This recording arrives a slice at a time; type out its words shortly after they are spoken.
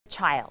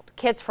child.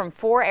 Kids from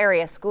 4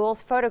 area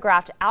schools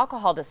photographed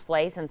alcohol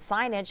displays and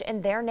signage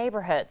in their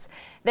neighborhoods.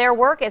 Their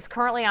work is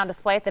currently on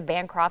display at the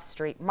Bancroft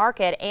Street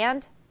Market,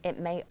 and it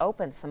may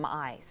open some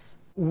eyes.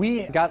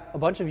 We got a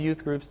bunch of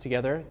youth groups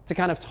together to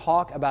kind of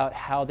talk about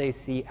how they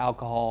see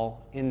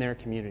alcohol in their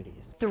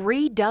communities.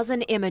 3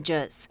 dozen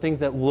images Things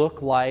that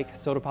look like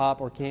soda pop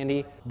or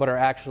candy, but are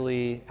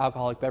actually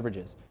alcoholic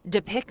beverages.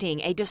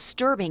 depicting a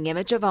disturbing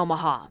image of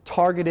Omaha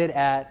Targeted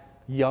at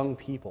young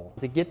people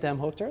to get them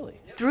hooked early.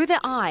 through the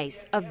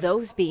eyes of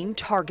those being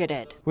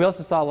targeted. We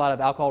also saw a lot of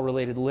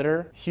alcohol-related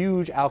litter,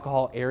 huge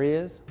alcohol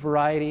areas,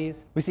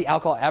 varieties. We see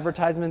alcohol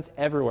advertisements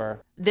everywhere.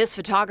 This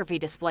photography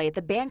display at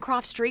the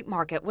Bancroft Street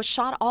Market was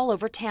shot all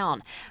over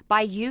town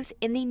by youth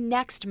in the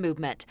Next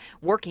movement,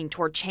 working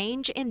toward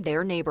change in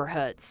their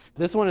neighborhoods.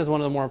 This one is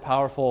one of the more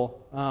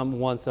powerful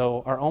ones.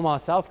 So our Omaha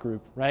South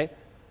group, right,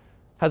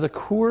 has a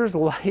Coors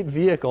Light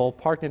vehicle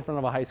parked in front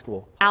of a high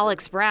school.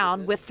 Alex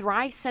Brown with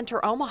Thrive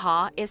Center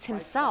Omaha is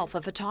himself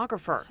a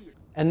photographer.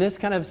 And this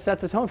kind of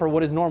sets the tone for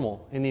what is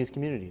normal in these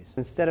communities.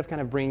 Instead of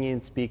kind of bringing in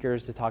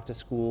speakers to talk to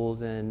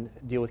schools and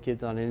deal with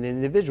kids on an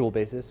individual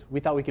basis, we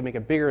thought we could make a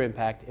bigger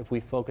impact if we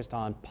focused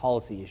on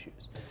policy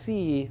issues.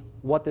 See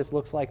what this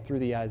looks like through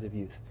the eyes of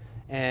youth.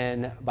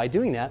 And by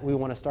doing that, we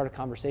want to start a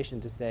conversation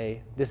to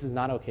say, this is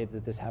not okay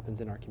that this happens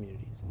in our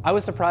communities. I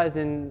was surprised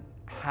in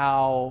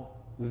how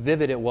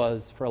vivid it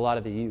was for a lot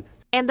of the youth.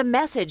 And the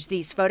message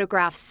these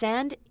photographs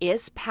send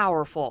is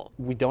powerful.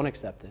 We don't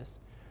accept this.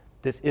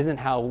 This isn't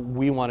how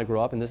we want to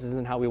grow up, and this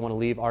isn't how we want to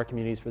leave our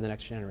communities for the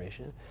next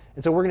generation.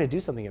 And so we're going to do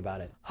something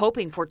about it.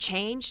 Hoping for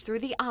change through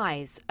the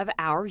eyes of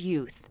our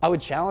youth. I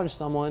would challenge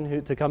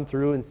someone to come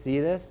through and see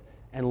this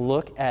and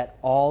look at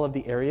all of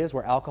the areas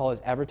where alcohol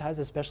is advertised,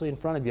 especially in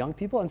front of young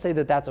people, and say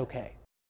that that's okay.